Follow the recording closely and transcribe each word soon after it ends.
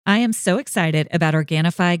I am so excited about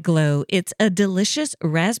Organifi Glow. It's a delicious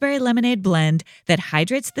raspberry lemonade blend that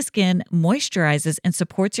hydrates the skin, moisturizes, and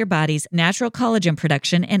supports your body's natural collagen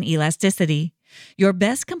production and elasticity. Your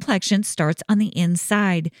best complexion starts on the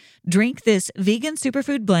inside. Drink this vegan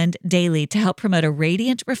superfood blend daily to help promote a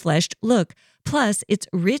radiant, refreshed look. Plus, it's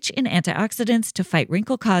rich in antioxidants to fight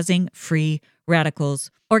wrinkle-causing free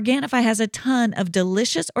radicals. Organifi has a ton of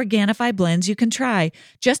delicious Organifi blends you can try.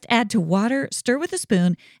 Just add to water, stir with a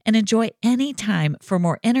spoon, and enjoy anytime for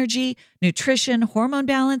more energy, nutrition, hormone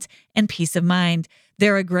balance, and peace of mind.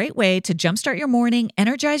 They're a great way to jumpstart your morning,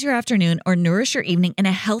 energize your afternoon, or nourish your evening in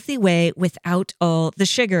a healthy way without all the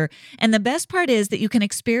sugar. And the best part is that you can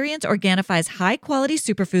experience Organifi's high-quality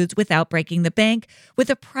superfoods without breaking the bank with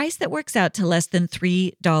a price that works out to less than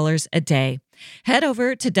 $3 a day. Head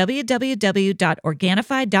over to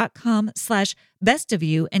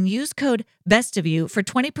www.organifi.com/bestofyou and use code bestofyou for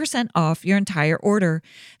 20% off your entire order.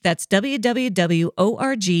 That's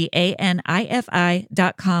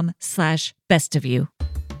www.organifi.com/bestofyou.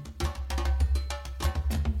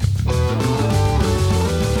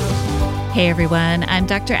 Hey everyone, I'm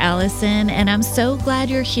Dr. Allison, and I'm so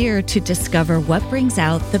glad you're here to discover what brings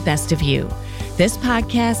out the best of you. This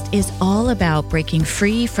podcast is all about breaking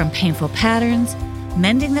free from painful patterns,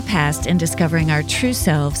 mending the past, and discovering our true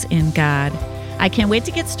selves in God. I can't wait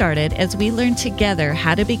to get started as we learn together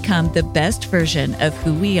how to become the best version of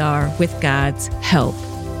who we are with God's help.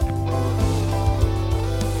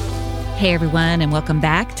 Hey everyone, and welcome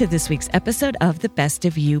back to this week's episode of the Best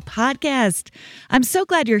of You podcast. I'm so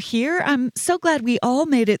glad you're here. I'm so glad we all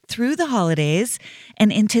made it through the holidays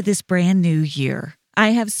and into this brand new year.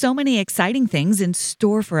 I have so many exciting things in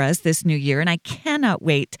store for us this new year, and I cannot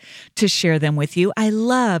wait to share them with you. I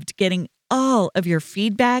loved getting all of your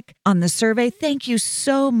feedback on the survey. Thank you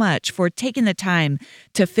so much for taking the time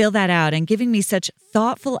to fill that out and giving me such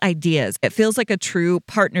thoughtful ideas. It feels like a true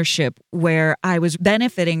partnership where I was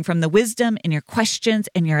benefiting from the wisdom in your questions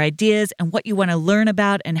and your ideas and what you want to learn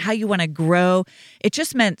about and how you want to grow. It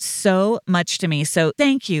just meant so much to me. So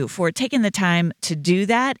thank you for taking the time to do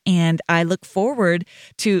that. And I look forward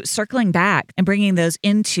to circling back and bringing those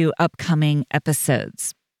into upcoming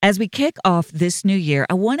episodes. As we kick off this new year,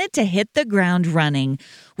 I wanted to hit the ground running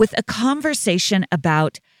with a conversation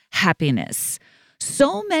about happiness.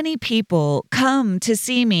 So many people come to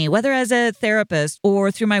see me, whether as a therapist or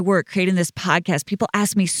through my work creating this podcast. People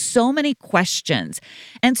ask me so many questions.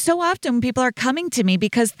 And so often people are coming to me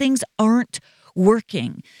because things aren't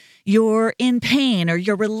working. You're in pain, or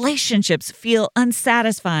your relationships feel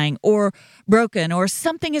unsatisfying or broken, or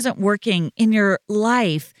something isn't working in your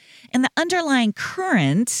life. And the underlying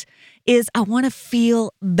current is, I want to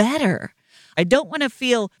feel better. I don't want to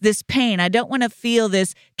feel this pain. I don't want to feel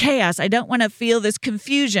this chaos. I don't want to feel this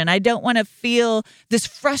confusion. I don't want to feel this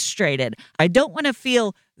frustrated. I don't want to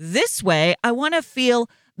feel this way. I want to feel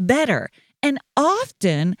better. And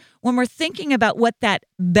often when we're thinking about what that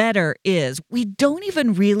better is, we don't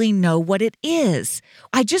even really know what it is.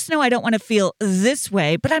 I just know I don't want to feel this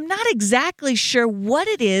way, but I'm not exactly sure what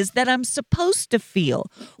it is that I'm supposed to feel.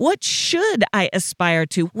 What should I aspire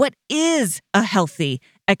to? What is a healthy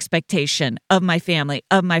expectation of my family,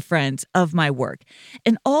 of my friends, of my work?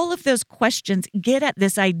 And all of those questions get at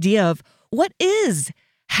this idea of what is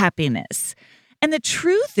happiness? And the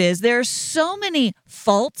truth is, there are so many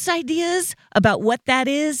false ideas about what that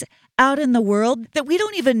is out in the world that we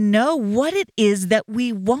don't even know what it is that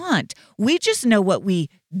we want. We just know what we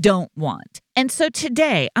don't want. And so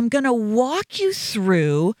today, I'm going to walk you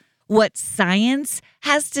through what science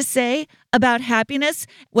has to say about happiness,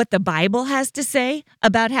 what the Bible has to say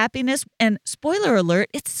about happiness. And spoiler alert,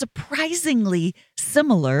 it's surprisingly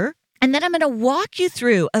similar. And then I'm going to walk you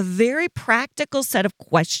through a very practical set of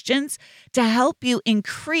questions to help you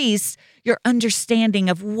increase your understanding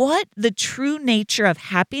of what the true nature of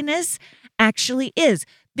happiness actually is.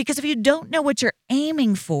 Because if you don't know what you're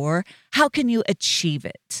aiming for, how can you achieve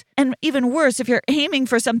it? And even worse, if you're aiming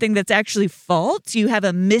for something that's actually false, you have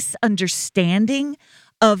a misunderstanding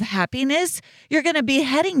of happiness, you're going to be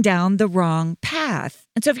heading down the wrong path.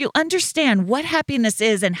 And so if you understand what happiness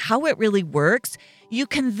is and how it really works, you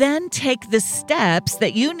can then take the steps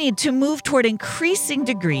that you need to move toward increasing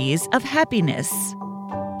degrees of happiness.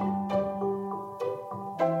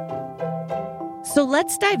 So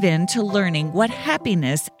let's dive into learning what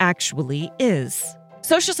happiness actually is.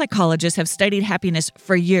 Social psychologists have studied happiness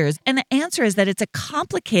for years, and the answer is that it's a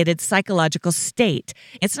complicated psychological state.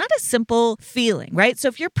 It's not a simple feeling, right? So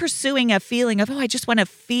if you're pursuing a feeling of, I just want to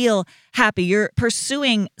feel happy, you're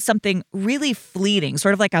pursuing something really fleeting,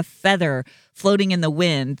 sort of like a feather floating in the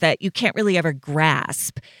wind that you can't really ever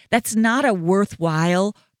grasp. That's not a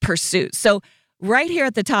worthwhile pursuit. So right here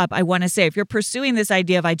at the top, I want to say, if you're pursuing this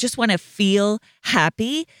idea of I just want to feel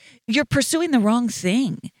happy, you're pursuing the wrong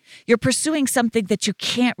thing. You're pursuing something that you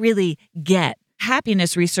can't really get.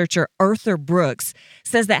 Happiness researcher Arthur Brooks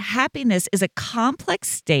says that happiness is a complex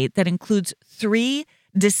state that includes three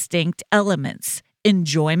distinct elements: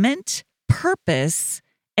 enjoyment, purpose,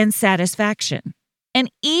 and satisfaction. And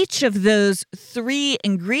each of those three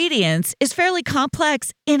ingredients is fairly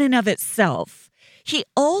complex in and of itself. He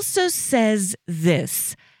also says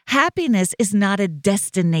this: happiness is not a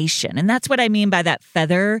destination. And that's what I mean by that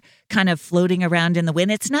feather kind of floating around in the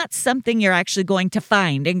wind. It's not something you're actually going to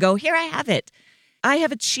find and go, here, I have it. I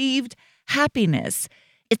have achieved happiness.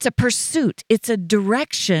 It's a pursuit. It's a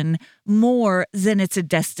direction more than it's a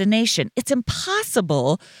destination. It's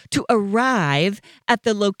impossible to arrive at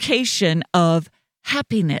the location of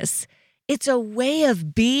happiness. It's a way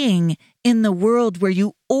of being in the world where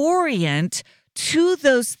you orient to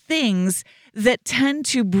those things that tend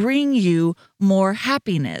to bring you more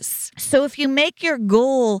happiness. So if you make your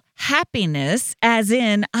goal happiness, as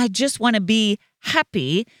in, I just want to be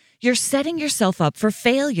happy, you're setting yourself up for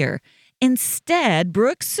failure. Instead,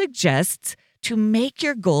 Brooks suggests to make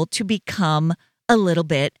your goal to become a little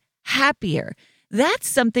bit happier. That's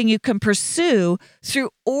something you can pursue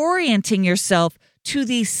through orienting yourself to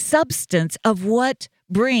the substance of what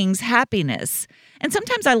brings happiness. And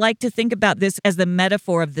sometimes I like to think about this as the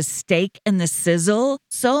metaphor of the steak and the sizzle.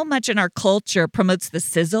 So much in our culture promotes the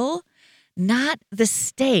sizzle, not the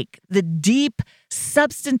steak, the deep,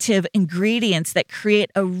 substantive ingredients that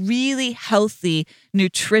create a really healthy,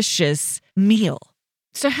 nutritious meal.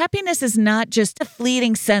 So happiness is not just a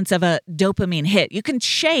fleeting sense of a dopamine hit. You can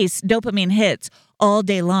chase dopamine hits all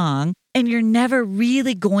day long, and you're never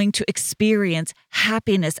really going to experience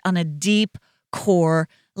happiness on a deep core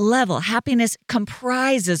level. Happiness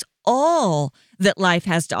comprises all that life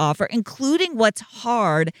has to offer, including what's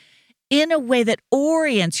hard, in a way that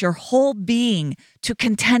orients your whole being to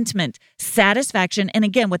contentment, satisfaction, and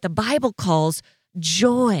again, what the Bible calls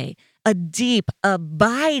joy, a deep,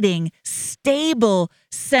 abiding, stable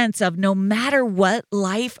sense of no matter what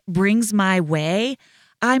life brings my way,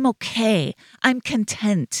 I'm okay. I'm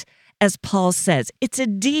content, as Paul says. It's a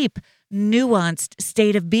deep, nuanced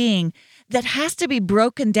state of being that has to be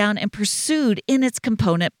broken down and pursued in its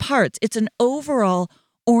component parts. It's an overall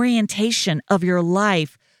orientation of your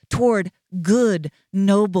life toward good,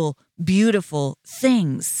 noble, beautiful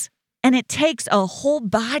things. And it takes a whole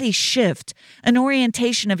body shift, an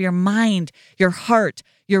orientation of your mind, your heart,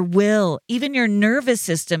 your will, even your nervous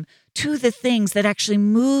system to the things that actually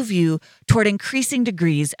move you toward increasing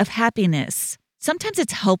degrees of happiness. Sometimes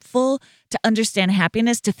it's helpful to understand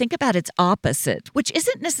happiness, to think about its opposite, which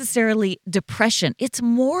isn't necessarily depression. It's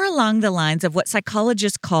more along the lines of what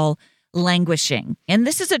psychologists call languishing. And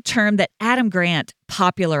this is a term that Adam Grant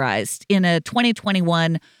popularized in a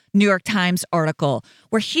 2021 New York Times article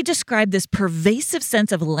where he described this pervasive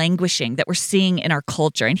sense of languishing that we're seeing in our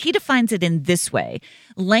culture. And he defines it in this way: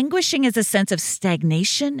 languishing is a sense of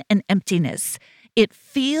stagnation and emptiness. It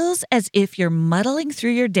feels as if you're muddling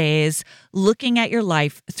through your days, looking at your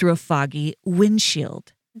life through a foggy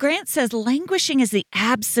windshield. Grant says languishing is the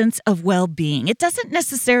absence of well-being. It doesn't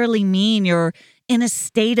necessarily mean you're in a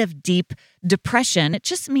state of deep depression. It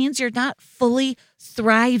just means you're not fully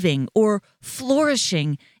thriving or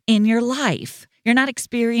flourishing in your life. You're not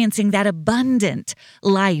experiencing that abundant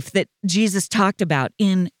life that Jesus talked about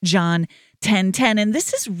in John 10:10. And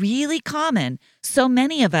this is really common. So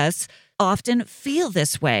many of us often feel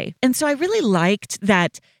this way. And so I really liked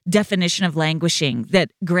that definition of languishing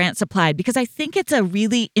that Grant supplied, because I think it's a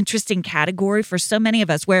really interesting category for so many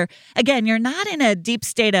of us where, again, you're not in a deep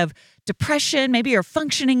state of depression. Maybe you're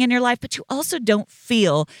functioning in your life, but you also don't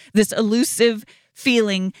feel this elusive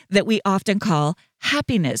feeling that we often call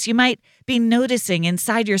happiness. You might be noticing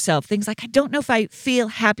inside yourself things like, I don't know if I feel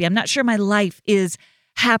happy. I'm not sure my life is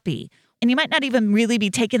happy. And you might not even really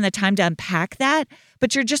be taking the time to unpack that,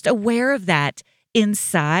 but you're just aware of that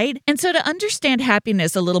inside. And so to understand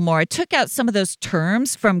happiness a little more, I took out some of those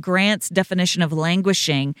terms from Grant's definition of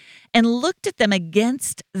languishing and looked at them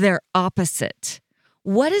against their opposite.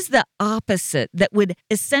 What is the opposite that would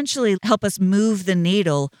essentially help us move the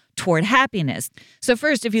needle toward happiness? So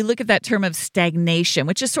first, if you look at that term of stagnation,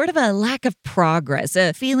 which is sort of a lack of progress,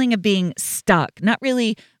 a feeling of being stuck, not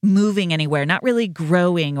really moving anywhere, not really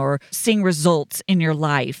growing or seeing results in your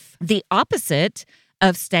life. The opposite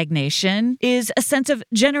of stagnation is a sense of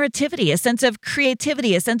generativity, a sense of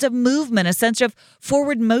creativity, a sense of movement, a sense of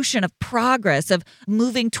forward motion, of progress, of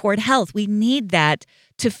moving toward health. We need that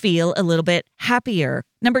to feel a little bit happier.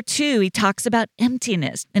 Number 2, he talks about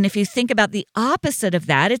emptiness. And if you think about the opposite of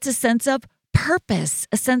that, it's a sense of purpose,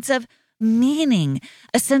 a sense of meaning,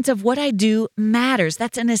 a sense of what I do matters.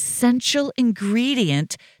 That's an essential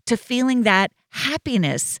ingredient to feeling that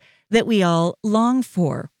happiness that we all long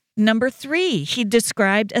for. Number 3, he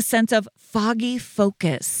described a sense of foggy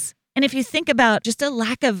focus. And if you think about just a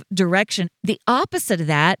lack of direction, the opposite of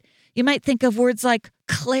that, you might think of words like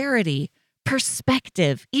clarity,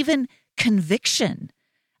 perspective, even conviction.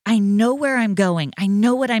 I know where I'm going. I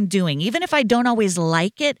know what I'm doing. Even if I don't always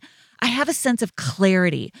like it, I have a sense of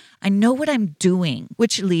clarity. I know what I'm doing,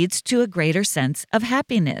 which leads to a greater sense of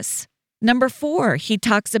happiness. Number 4, he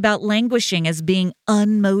talks about languishing as being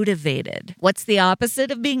unmotivated. What's the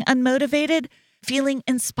opposite of being unmotivated? Feeling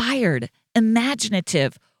inspired,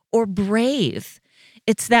 imaginative, or brave.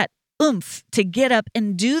 It's that oomph to get up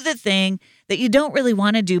and do the thing that you don't really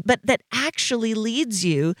want to do, but that actually leads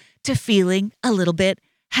you to feeling a little bit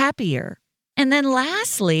happier. And then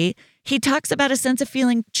lastly, he talks about a sense of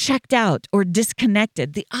feeling checked out or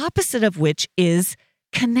disconnected, the opposite of which is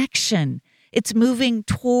connection. It's moving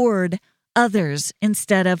toward others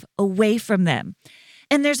instead of away from them.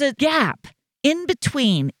 And there's a gap in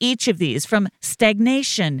between each of these, from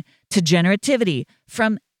stagnation to generativity,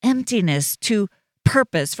 from emptiness to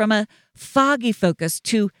purpose, from a foggy focus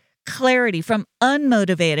to clarity, from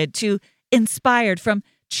unmotivated to inspired, from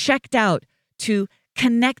checked out to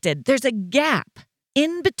connected. There's a gap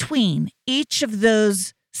in between each of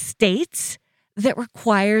those states that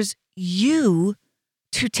requires you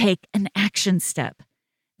to take an action step.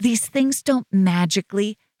 These things don't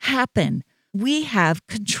magically happen. We have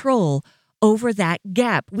control over that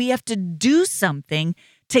gap. We have to do something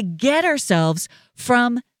to get ourselves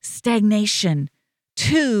from stagnation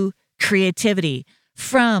to creativity,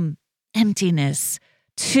 from emptiness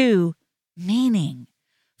to meaning,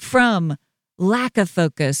 from lack of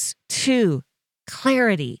focus to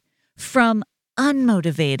clarity, from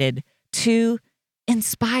unmotivated to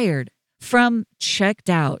inspired, from checked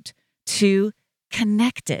out to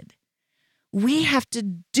connected. We have to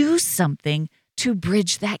do something to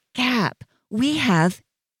bridge that gap. We have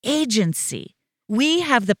agency. We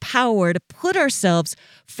have the power to put ourselves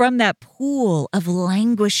from that pool of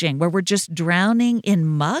languishing where we're just drowning in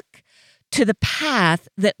muck to the path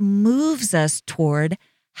that moves us toward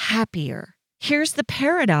happier. Here's the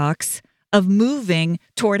paradox of moving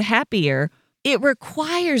toward happier. It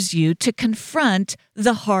requires you to confront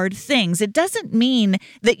the hard things. It doesn't mean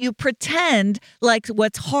that you pretend like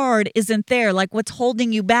what's hard isn't there, like what's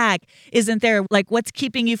holding you back isn't there, like what's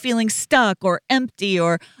keeping you feeling stuck or empty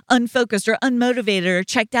or unfocused or unmotivated or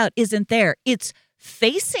checked out isn't there. It's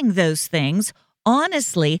facing those things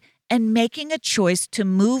honestly and making a choice to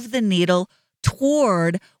move the needle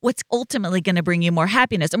toward what's ultimately going to bring you more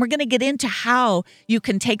happiness. And we're going to get into how you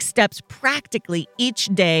can take steps practically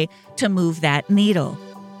each day to move that needle.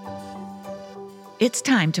 It's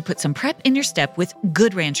time to put some prep in your step with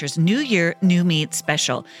Good Rancher's New Year, New Meat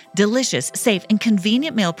special. Delicious, safe, and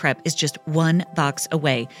convenient meal prep is just one box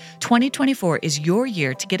away. 2024 is your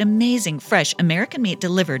year to get amazing, fresh American meat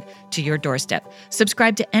delivered to your doorstep.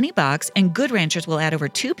 Subscribe to any box, and Good Ranchers will add over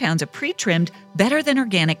 2 pounds of pre-trimmed, better than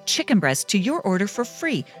organic chicken breasts to your order for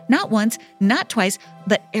free. Not once, not twice,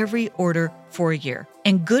 but every order for a year.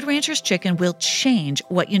 And Good Ranchers chicken will change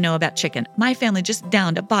what you know about chicken. My family just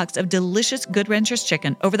downed a box of delicious Good Ranchers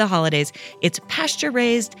chicken over the holidays. It's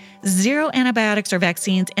pasture-raised, 0 antibiotics or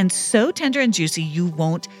vaccines, and so tender and juicy you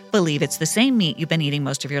won't believe it's the same meat you've been eating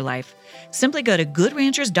most of your life. Simply go to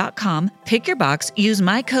goodranchers.com, pick your box, use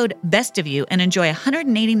my code BESTOFYOU, and enjoy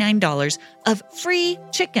 $189 of free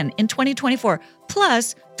chicken in 2024,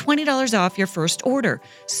 plus $20 off your first order.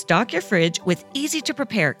 Stock your fridge with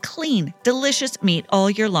easy-to-prepare, clean, delicious meat all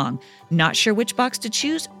year long. Not sure which box to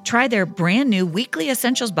choose? Try their brand new weekly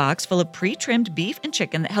essentials box full of pre-trimmed beef and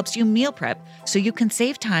chicken that helps you meal prep so you can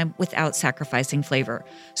save time without sacrificing flavor.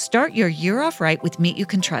 Start your year off right with meat you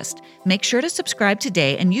can trust. Make sure to subscribe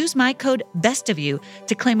today and use my code BESTOFYOU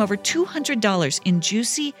to claim over $200 in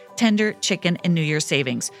juicy, tender chicken and New Year's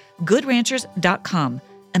savings. GoodRanchers.com.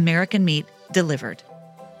 American meat delivered.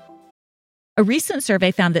 A recent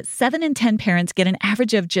survey found that 7 in 10 parents get an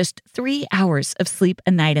average of just 3 hours of sleep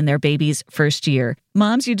a night in their baby's first year.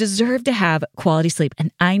 Moms, you deserve to have quality sleep,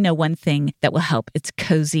 and I know one thing that will help. It's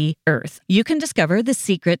Cozy Earth. You can discover the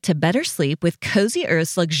secret to better sleep with Cozy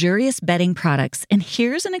Earth's luxurious bedding products, and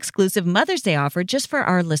here's an exclusive Mother's Day offer just for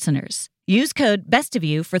our listeners. Use code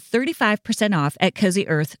BESTOFYOU for 35% off at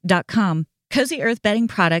CozyEarth.com. Cozy Earth bedding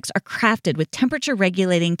products are crafted with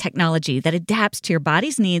temperature-regulating technology that adapts to your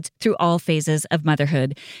body's needs through all phases of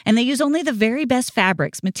motherhood. And they use only the very best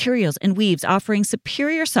fabrics, materials, and weaves, offering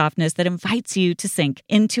superior softness that invites you to sink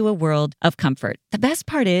into a world of comfort. The best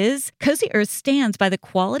part is, Cozy Earth stands by the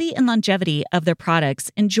quality and longevity of their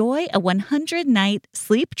products. Enjoy a 100-night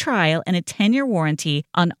sleep trial and a 10-year warranty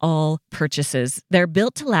on all purchases. They're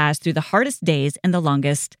built to last through the hardest days and the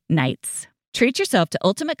longest nights. Treat yourself to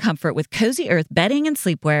ultimate comfort with Cozy Earth bedding and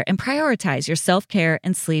sleepwear and prioritize your self-care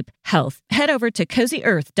and sleep health. Head over to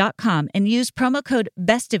CozyEarth.com and use promo code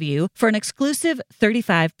BESTOFYOU for an exclusive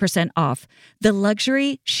 35% off. The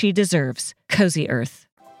luxury she deserves. Cozy Earth.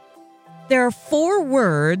 There are 4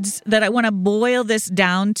 words that I want to boil this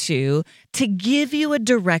down to give you a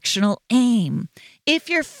directional aim. If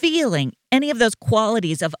you're feeling any of those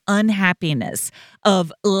qualities of unhappiness,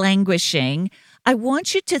 of languishing, I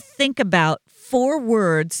want you to think about 4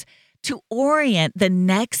 words to orient the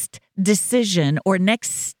next decision or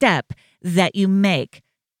next step that you make.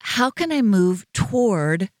 How can I move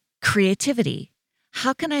toward creativity?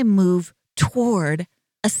 How can I move toward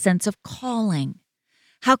a sense of calling?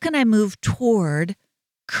 How can I move toward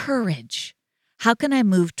courage? How can I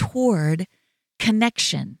move toward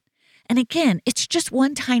connection? And again, it's just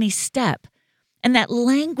one tiny step. And that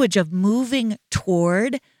language of moving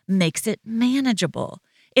toward makes it manageable.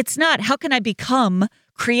 It's not, how can I become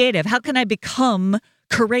creative? How can I become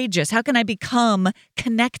courageous? How can I become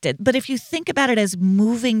connected? But if you think about it as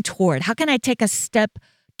moving toward, how can I take a step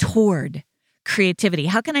toward creativity?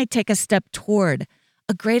 How can I take a step toward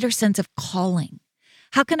a greater sense of calling?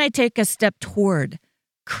 How can I take a step toward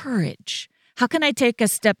courage? How can I take a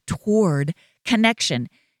step toward connection?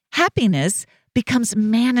 Happiness becomes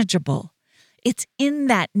manageable. It's in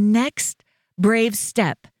that next brave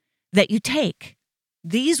step that you take.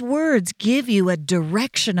 These words give you a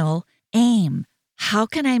directional aim. How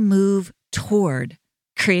can I move toward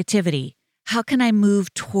creativity? How can I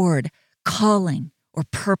move toward calling or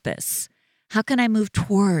purpose? How can I move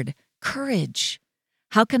toward courage?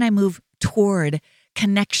 How can I move toward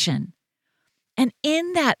connection? And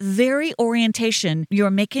in that very orientation,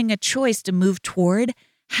 you're making a choice to move toward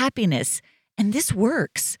happiness. And this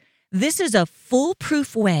works. This is a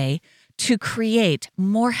foolproof way to create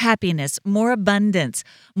more happiness, more abundance,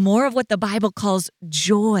 more of what the Bible calls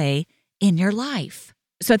joy in your life.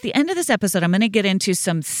 So at the end of this episode, I'm going to get into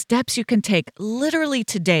some steps you can take literally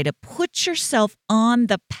today to put yourself on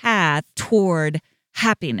the path toward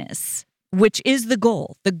happiness, which is the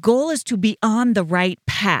goal. The goal is to be on the right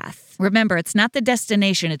path. Remember, it's not the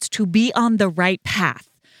destination. It's to be on the right path.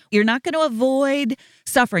 You're not going to avoid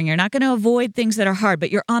suffering. You're not going to avoid things that are hard,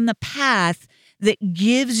 but you're on the path that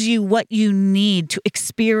gives you what you need to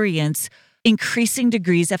experience increasing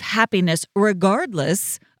degrees of happiness,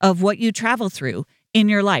 regardless of what you travel through in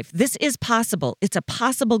your life. This is possible. It's a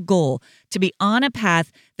possible goal to be on a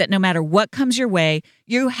path that no matter what comes your way,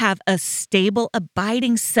 you have a stable,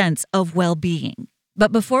 abiding sense of well-being.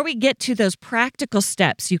 But before we get to those practical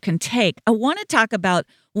steps you can take, I want to talk about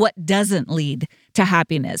what doesn't lead to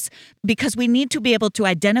happiness, because we need to be able to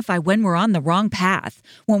identify when we're on the wrong path,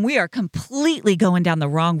 when we are completely going down the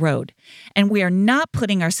wrong road, and we are not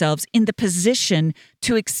putting ourselves in the position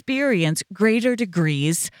to experience greater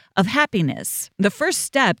degrees of happiness. The first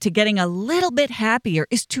step to getting a little bit happier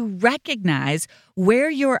is to recognize where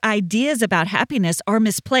your ideas about happiness are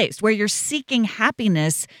misplaced, where you're seeking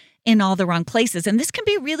happiness in all the wrong places. And this can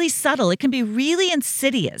be really subtle. It can be really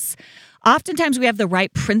insidious. Oftentimes we have the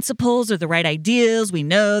right principles or the right ideas. We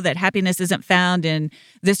know that happiness isn't found in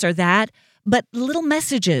this or that, but little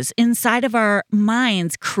messages inside of our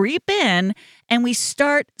minds creep in and we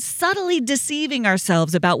start subtly deceiving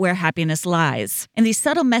ourselves about where happiness lies. And these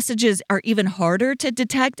subtle messages are even harder to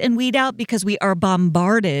detect and weed out because we are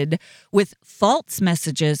bombarded with false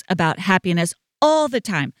messages about happiness all the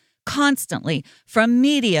time. Constantly, from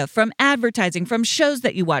media, from advertising, from shows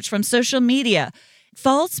that you watch, from social media.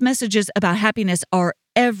 False messages about happiness are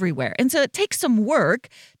everywhere. And so it takes some work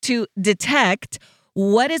to detect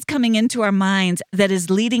what is coming into our minds that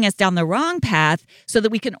is leading us down the wrong path so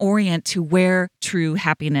that we can orient to where true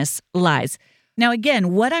happiness lies. Now,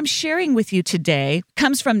 again, what I'm sharing with you today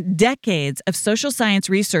comes from decades of social science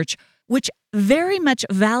research, which very much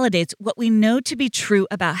validates what we know to be true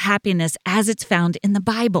about happiness as it's found in the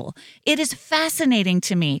Bible. It is fascinating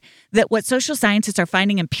to me that what social scientists are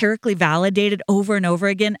finding empirically validated over and over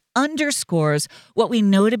again underscores what we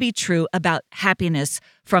know to be true about happiness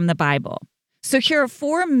from the Bible. So here are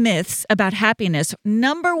 4 myths about happiness.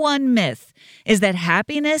 Number 1 myth is that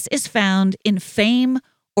happiness is found in fame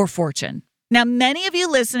or fortune. Now, many of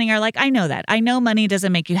you listening are like, I know that. I know money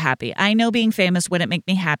doesn't make you happy. I know being famous wouldn't make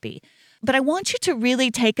me happy. But I want you to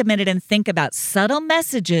really take a minute and think about subtle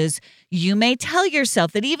messages you may tell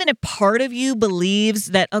yourself that even if part of you believes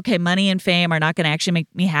that, okay, money and fame are not going to actually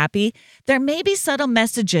make me happy, there may be subtle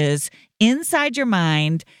messages inside your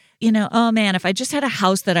mind, oh man, if I just had a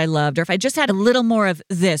house that I loved, or if I just had a little more of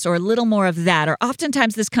this or a little more of that, or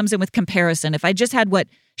oftentimes this comes in with comparison. If I just had what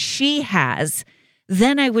she has,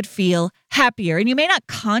 then I would feel happier. And you may not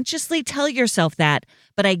consciously tell yourself that,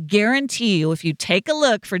 but I guarantee you, if you take a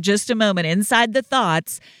look for just a moment inside the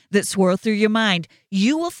thoughts that swirl through your mind,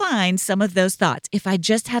 you will find some of those thoughts. If I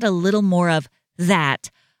just had a little more of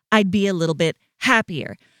that, I'd be a little bit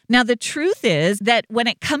happier. Now, the truth is that when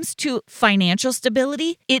it comes to financial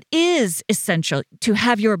stability, it is essential to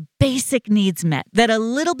have your basic needs met, that a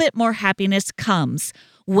little bit more happiness comes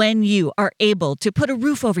when you are able to put a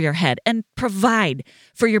roof over your head and provide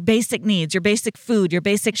for your basic needs, your basic food, your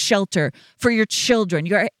basic shelter for your children.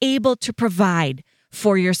 You're able to provide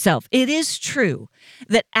for yourself. It is true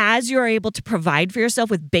that as you're able to provide for yourself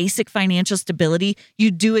with basic financial stability,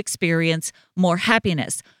 you do experience more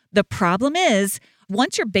happiness. The problem is,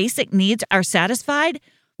 once your basic needs are satisfied,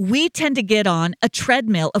 we tend to get on a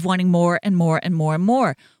treadmill of wanting more and more and more and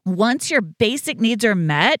more. Once your basic needs are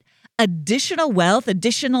met, additional wealth,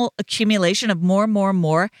 additional accumulation of more and more and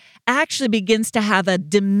more actually begins to have a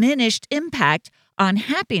diminished impact on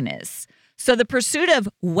happiness. So the pursuit of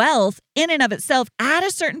wealth in and of itself at a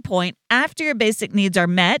certain point after your basic needs are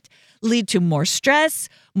met lead to more stress,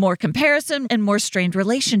 more comparison, and more strained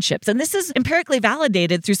relationships. And this is empirically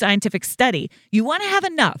validated through scientific study. You want to have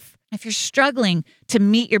enough. If you're struggling to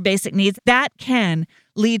meet your basic needs, that can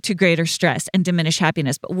lead to greater stress and diminish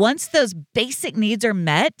happiness. But once those basic needs are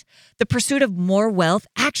met, the pursuit of more wealth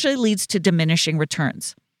actually leads to diminishing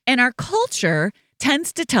returns. And our culture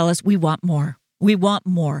tends to tell us we want more. We want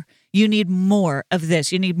more. You need more of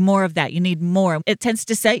this. You need more of that. You need more. It tends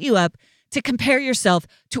to set you up to compare yourself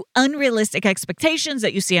to unrealistic expectations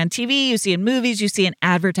that you see on TV, you see in movies, you see in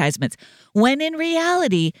advertisements. When in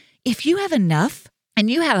reality, if you have enough and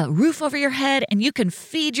you have a roof over your head and you can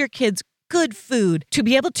feed your kids good food, to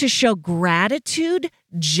be able to show gratitude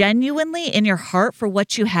genuinely in your heart for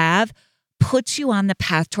what you have puts you on the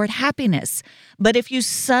path toward happiness. But if you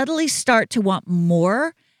subtly start to want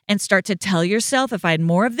more and start to tell yourself, if I had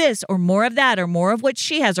more of this or more of that or more of what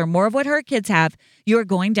she has or more of what her kids have, you're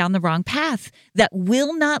going down the wrong path that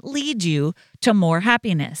will not lead you to more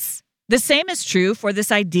happiness. The same is true for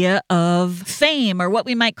this idea of fame, or what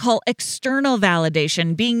we might call external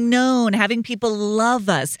validation, being known, having people love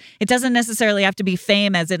us. It doesn't necessarily have to be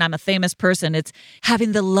fame as in I'm a famous person. It's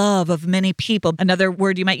having the love of many people. Another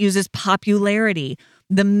word you might use is popularity.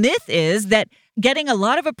 The myth is that getting a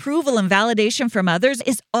lot of approval and validation from others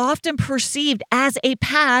is often perceived as a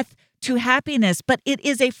path to happiness, but it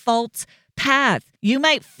is a false path. You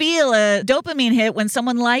might feel a dopamine hit when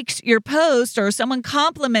someone likes your post or someone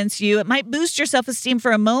compliments you. It might boost your self-esteem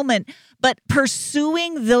for a moment, but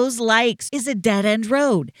pursuing those likes is a dead-end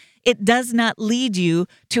road. It does not lead you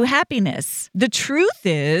to happiness. The truth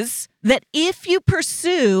is that if you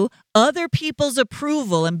pursue other people's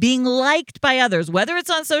approval and being liked by others, whether it's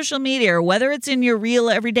on social media or whether it's in your real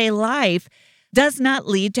everyday life, does not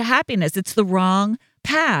lead to happiness. It's the wrong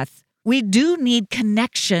path. We do need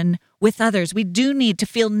connection with others. We do need to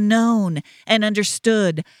feel known and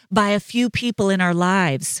understood by a few people in our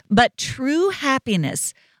lives. But true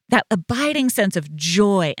happiness, that abiding sense of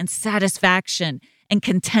joy and satisfaction and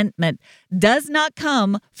contentment, does not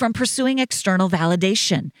come from pursuing external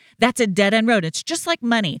validation. That's a dead-end road. It's just like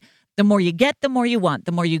money. The more you get, the more you want.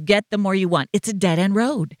 The more you get, the more you want. It's a dead-end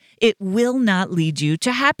road. It will not lead you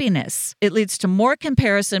to happiness. It leads to more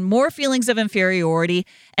comparison, more feelings of inferiority,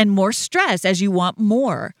 and more stress as you want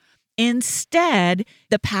more. Instead,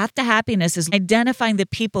 the path to happiness is identifying the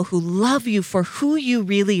people who love you for who you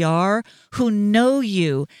really are, who know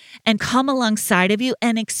you, and come alongside of you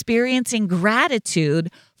and experiencing gratitude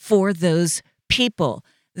for those people.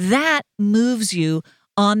 That moves you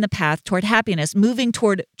on the path toward happiness, moving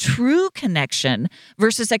toward true connection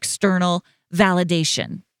versus external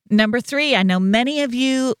validation. Number 3, I know many of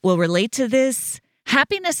you will relate to this.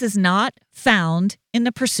 Happiness is not found in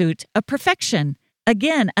the pursuit of perfection.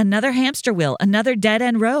 Again, another hamster wheel, another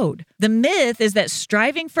dead-end road. The myth is that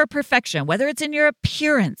striving for perfection, whether it's in your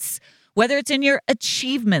appearance, whether it's in your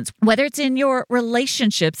achievements, whether it's in your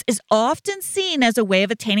relationships, is often seen as a way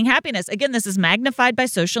of attaining happiness. Again, this is magnified by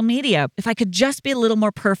social media. If I could just be a little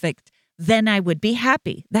more perfect, then I would be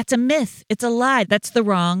happy. That's a myth. It's a lie. That's the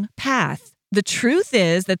wrong path. The truth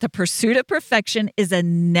is that the pursuit of perfection is a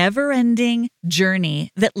never-ending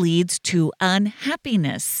journey that leads to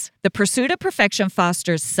unhappiness. The pursuit of perfection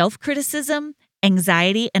fosters self-criticism,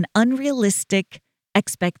 anxiety, and unrealistic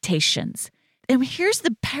expectations. And here's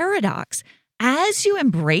the paradox. As you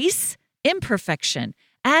embrace imperfection,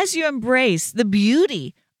 as you embrace the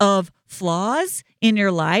beauty of flaws in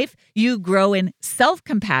your life, you grow in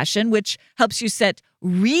self-compassion, which helps you set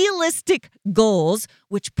realistic goals,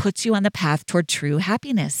 which puts you on the path toward true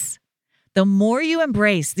happiness. The more you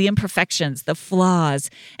embrace the imperfections, the flaws,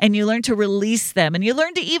 and you learn to release them, and you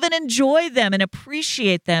learn to even enjoy them and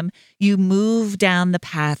appreciate them, you move down the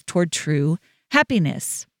path toward true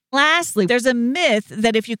happiness. Lastly, there's a myth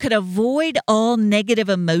that if you could avoid all negative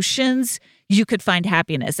emotions, you could find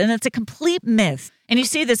happiness. And it's a complete myth. And you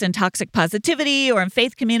see this in toxic positivity or in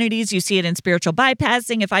faith communities. You see it in spiritual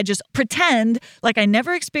bypassing. If I just pretend like I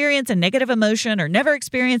never experience a negative emotion or never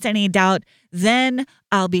experience any doubt, then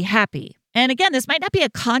I'll be happy. And again, this might not be a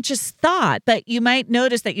conscious thought, but you might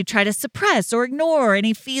notice that you try to suppress or ignore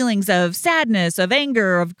any feelings of sadness, of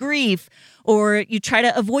anger, of grief, or you try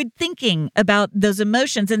to avoid thinking about those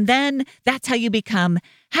emotions. And then that's how you become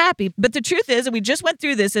happy. But the truth is, and we just went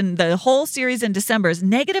through this in the whole series in December, is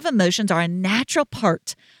negative emotions are a natural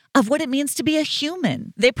part of what it means to be a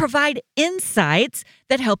human. They provide insights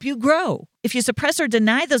that help you grow. If you suppress or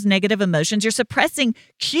deny those negative emotions, you're suppressing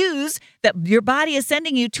cues that your body is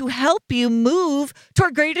sending you to help you move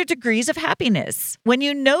toward greater degrees of happiness. When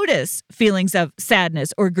you notice feelings of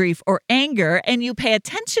sadness or grief or anger and you pay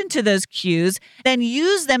attention to those cues, then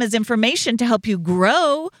use them as information to help you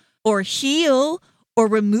grow or heal or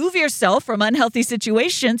remove yourself from unhealthy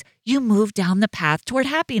situations, you move down the path toward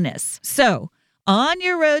happiness. So, on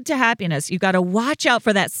your road to happiness, you got to watch out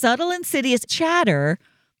for that subtle, insidious chatter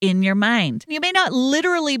in your mind. You may not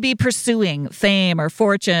literally be pursuing fame or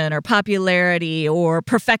fortune or popularity or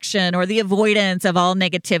perfection or the avoidance of all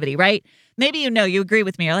negativity, right? Maybe you agree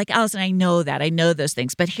with me. You're like, Allison, I know that. I know those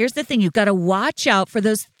things. But here's the thing. You've got to watch out for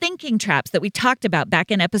those thinking traps that we talked about back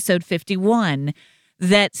in episode 51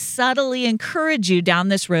 that subtly encourage you down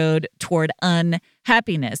this road toward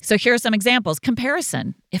unhappiness. So here are some examples.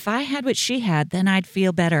 Comparison. If I had what she had, then I'd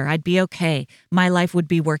feel better. I'd be okay. My life would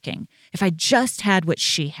be working. If I just had what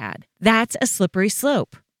she had. That's a slippery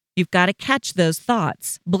slope. You've got to catch those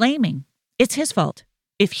thoughts. Blaming. It's his fault.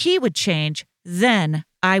 If he would change, then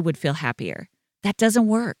I would feel happier. That doesn't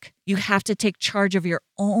work. You have to take charge of your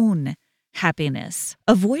own happiness.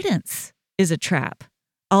 Avoidance is a trap.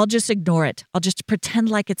 I'll just ignore it. I'll just pretend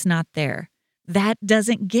like it's not there. That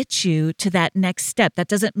doesn't get you to that next step. That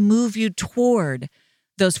doesn't move you toward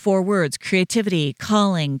those 4 words: creativity,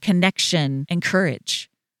 calling, connection, and courage.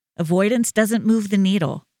 Avoidance doesn't move the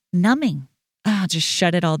needle. Numbing. Just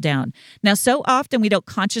shut it all down. Now, so often we don't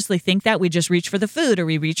consciously think that. We just reach for the food or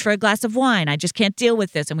we reach for a glass of wine. I just can't deal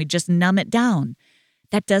with this. And we just numb it down.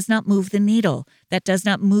 That does not move the needle. That does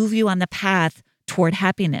not move you on the path toward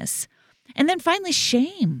happiness. And then finally,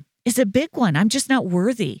 shame is a big one. I'm just not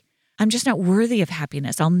worthy. I'm just not worthy of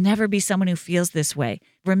happiness. I'll never be someone who feels this way.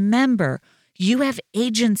 Remember, you have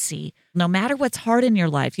agency. No matter what's hard in your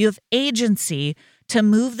life, you have agency to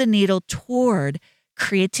move the needle toward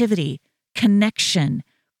creativity, connection,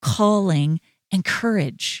 calling, and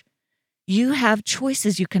courage. You have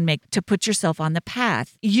choices you can make to put yourself on the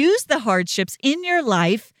path. Use the hardships in your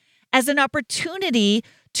life as an opportunity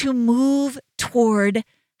to move toward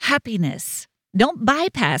happiness. Don't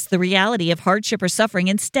bypass the reality of hardship or suffering.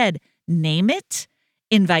 Instead, name it,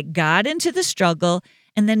 invite God into the struggle,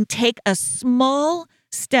 and then take a small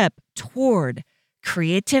step toward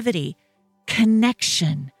creativity,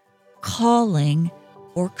 connection, calling,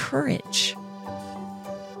 or courage.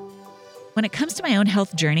 When it comes to my own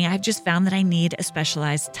health journey, I've just found that I need a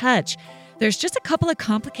specialized touch. There's just a couple of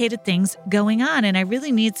complicated things going on, and I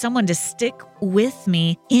really need someone to stick with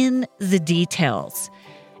me in the details.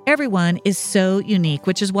 Everyone is so unique,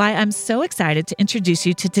 which is why I'm so excited to introduce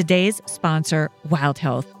you to today's sponsor, Wild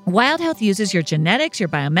Health. Wild Health uses your genetics, your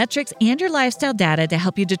biometrics, and your lifestyle data to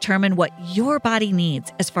help you determine what your body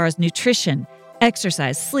needs as far as nutrition,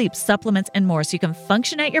 exercise, sleep, supplements, and more so you can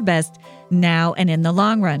function at your best now and in the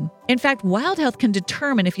long run. In fact, Wild Health can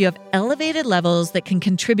determine if you have elevated levels that can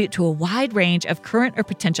contribute to a wide range of current or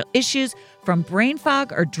potential issues, from brain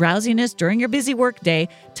fog or drowsiness during your busy workday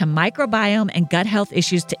to microbiome and gut health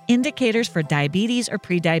issues to indicators for diabetes or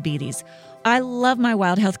prediabetes. I love my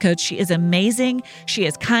Wild Health coach. She is amazing. She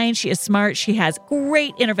is kind. She is smart. She has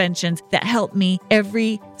great interventions that help me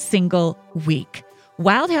every single week.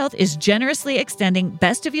 Wild Health is generously extending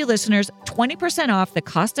Best of You listeners 20% off the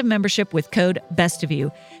cost of membership with code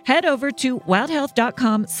BESTOFYOU. Head over to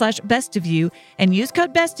wildhealth.com/bestofyou and use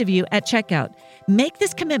code BESTOFYOU at checkout. Make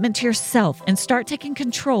this commitment to yourself and start taking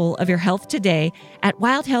control of your health today at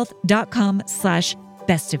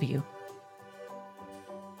wildhealth.com/bestofyou.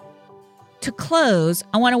 To close,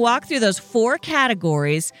 I want to walk through those 4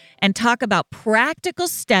 categories and talk about practical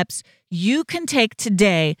steps you can take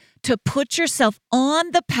today to put yourself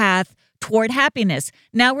on the path toward happiness.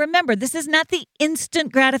 Now, remember, this is not the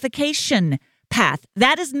instant gratification path.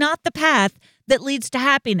 That is not the path that leads to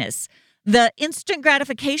happiness. The instant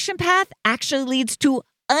gratification path actually leads to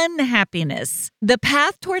unhappiness. The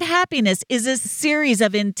path toward happiness is a series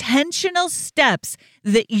of intentional steps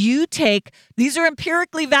that you take. These are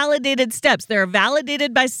empirically validated steps. They're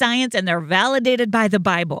validated by science and they're validated by the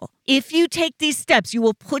Bible. If you take these steps, you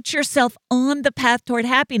will put yourself on the path toward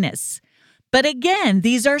happiness. But again,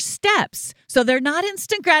 these are steps, so they're not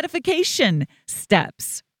instant gratification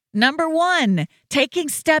steps. Number 1, taking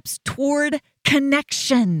steps toward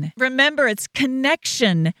connection. Remember, it's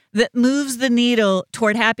connection that moves the needle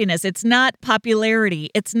toward happiness. It's not popularity.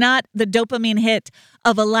 It's not the dopamine hit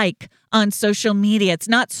of a like on social media. It's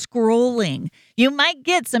not scrolling. You might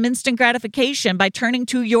get some instant gratification by turning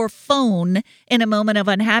to your phone in a moment of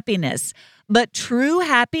unhappiness. But true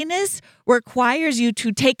happiness requires you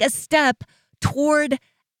to take a step toward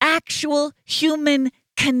actual human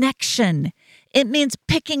connection. It means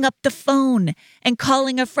picking up the phone and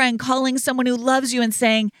calling a friend, calling someone who loves you and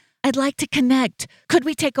saying, I'd like to connect. Could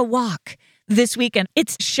we take a walk this weekend?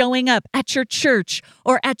 It's showing up at your church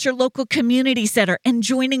or at your local community center and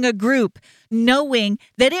joining a group, knowing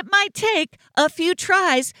that it might take a few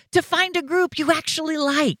tries to find a group you actually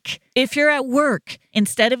like. If you're at work,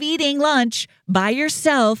 instead of eating lunch by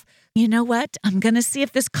yourself, you know what? I'm going to see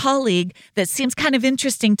if this colleague that seems kind of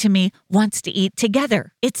interesting to me wants to eat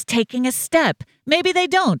together. It's taking a step. Maybe they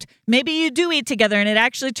don't. Maybe you do eat together and it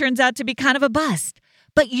actually turns out to be kind of a bust.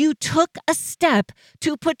 But you took a step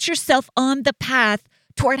to put yourself on the path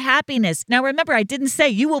toward happiness. Now, remember, I didn't say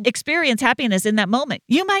you will experience happiness in that moment.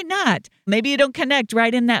 You might not. Maybe you don't connect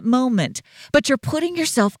right in that moment, but you're putting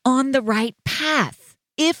yourself on the right path.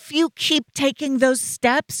 If you keep taking those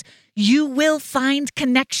steps, you will find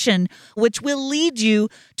connection, which will lead you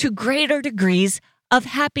to greater degrees of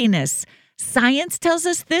happiness. Science tells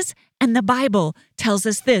us this, and the Bible tells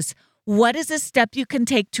us this. What is a step you can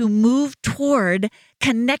take to move toward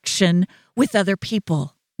connection with other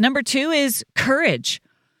people? Number 2 is courage.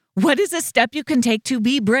 What is a step you can take to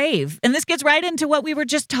be brave? And this gets right into what we were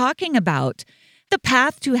just talking about. The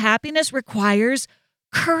path to happiness requires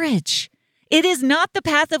courage. It is not the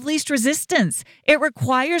path of least resistance. It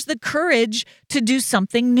requires the courage to do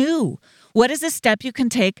something new. What is a step you can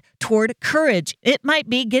take toward courage? It might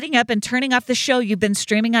be getting up and turning off the show you've been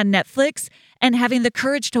streaming on Netflix and having the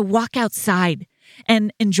courage to walk outside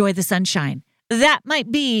and enjoy the sunshine. That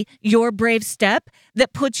might be your brave step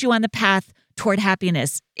that puts you on the path toward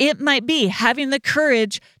happiness. It might be having the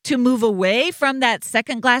courage to move away from that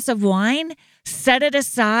second glass of wine, set it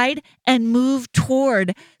aside, and move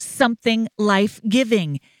toward something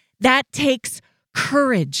life-giving. That takes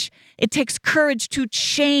courage. It takes courage to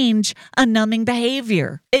change a numbing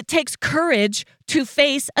behavior. It takes courage to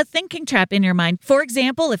face a thinking trap in your mind. For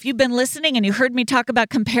example, if you've been listening and you heard me talk about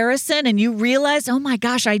comparison and you realize, oh my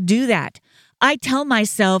gosh, I do that. I tell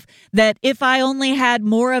myself that if I only had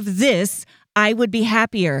more of this, I would be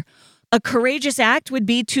happier. A courageous act would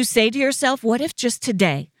be to say to yourself, what if just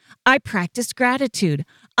today I practiced gratitude?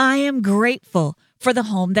 I am grateful for the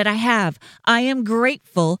home that I have. I am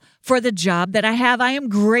grateful for the job that I have. I am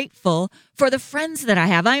grateful for the friends that I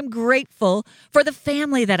have. I am grateful for the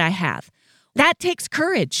family that I have. That takes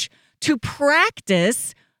courage to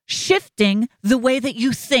practice shifting the way that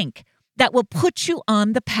you think. That will put you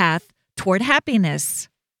on the path toward happiness.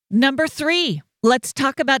 Number 3. Let's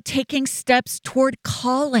talk about taking steps toward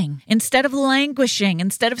calling. Instead of languishing,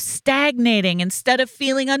 instead of stagnating, instead of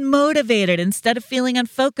feeling unmotivated, instead of feeling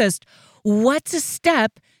unfocused, what's a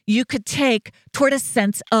step you could take toward a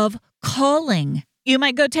sense of calling? You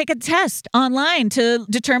might go take a test online to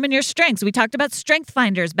determine your strengths. We talked about Strength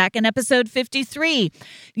Finders back in episode 53.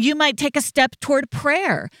 You might take a step toward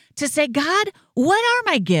prayer to say, God, what are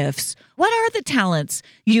my gifts? What are the talents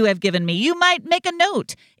you have given me? You might make a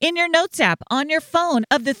note in your notes app on your phone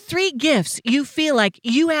of the 3 gifts you feel like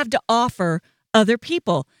you have to offer other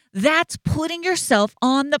people. That's putting yourself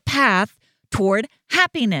on the path toward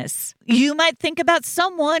happiness. You might think about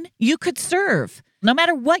someone you could serve. No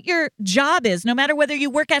matter what your job is, no matter whether you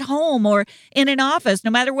work at home or in an office,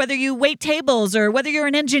 no matter whether you wait tables or whether you're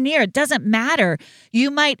an engineer, it doesn't matter.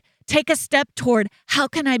 You might take a step toward, how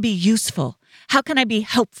can I be useful? How can I be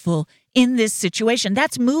helpful in this situation?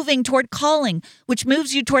 That's moving toward calling, which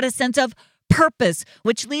moves you toward a sense of purpose,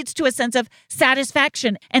 which leads to a sense of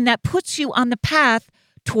satisfaction, and that puts you on the path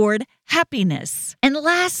toward happiness. And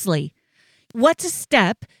lastly, what's a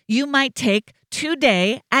step you might take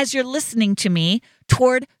today as you're listening to me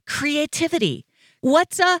toward creativity?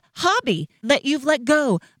 What's a hobby that you've let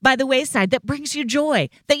go by the wayside that brings you joy,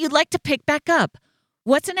 that you'd like to pick back up?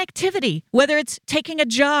 What's an activity, whether it's taking a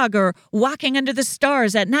jog or walking under the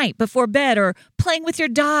stars at night before bed or playing with your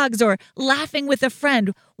dogs or laughing with a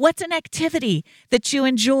friend? What's an activity that you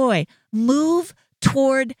enjoy? Move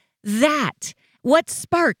toward that. What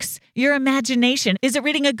sparks your imagination? Is it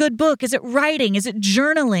reading a good book? Is it writing? Is it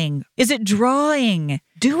journaling? Is it drawing?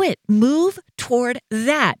 Do it. Move toward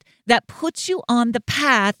that. That puts you on the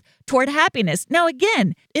path toward happiness. Now,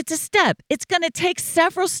 again, it's a step. It's going to take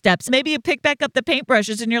several steps. Maybe you pick back up the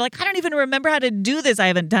paintbrushes and you're like, I don't even remember how to do this. I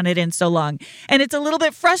haven't done it in so long. And it's a little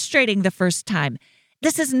bit frustrating the first time.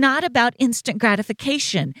 This is not about instant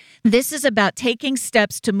gratification. This is about taking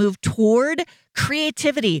steps to move toward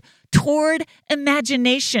creativity, toward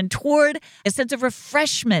imagination, toward a sense of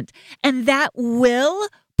refreshment. And that will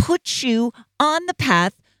put you on the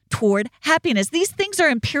path toward happiness. These things are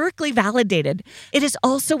empirically validated. It is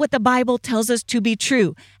also what the Bible tells us to be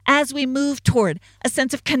true. As we move toward a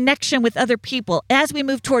sense of connection with other people, as we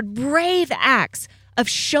move toward brave acts of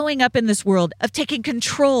showing up in this world, of taking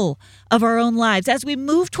control of our own lives, as we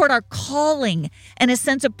move toward our calling and a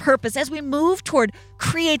sense of purpose, as we move toward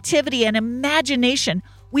creativity and imagination,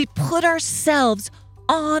 we put ourselves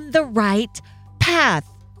on the right path.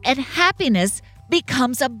 And happiness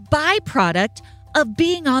becomes a byproduct of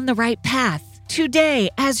being on the right path. Today,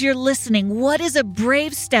 as you're listening, what is a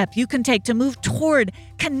brave step you can take to move toward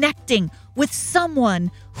connecting with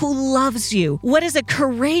someone who loves you? What is a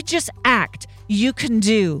courageous act you can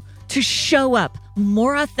do to show up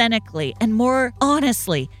more authentically and more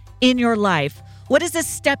honestly in your life? What is a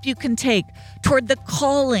step you can take toward the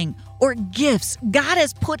calling or gifts God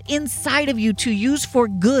has put inside of you to use for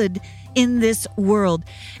good in this world?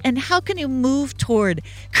 And how can you move toward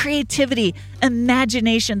creativity,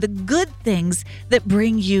 imagination, the good things that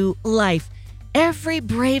bring you life? Every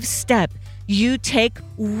brave step you take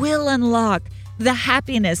will unlock the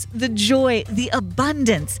happiness, the joy, the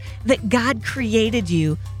abundance that God created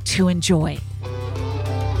you to enjoy.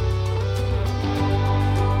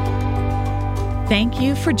 Thank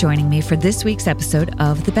you for joining me for this week's episode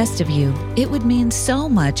of The Best of You. It would mean so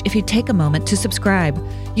much if you take a moment to subscribe.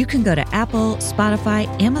 You can go to Apple, Spotify,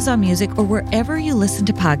 Amazon Music, or wherever you listen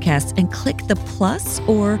to podcasts and click the plus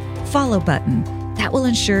or follow button. That will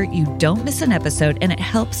ensure you don't miss an episode and it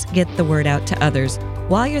helps get the word out to others.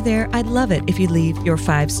 While you're there, I'd love it if you leave your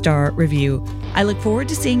 5-star review. I look forward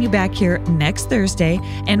to seeing you back here next Thursday.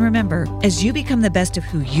 And remember, as you become the best of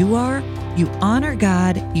who you are, you honor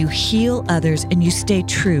God, you heal others, and you stay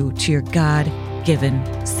true to your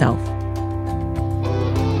God-given self.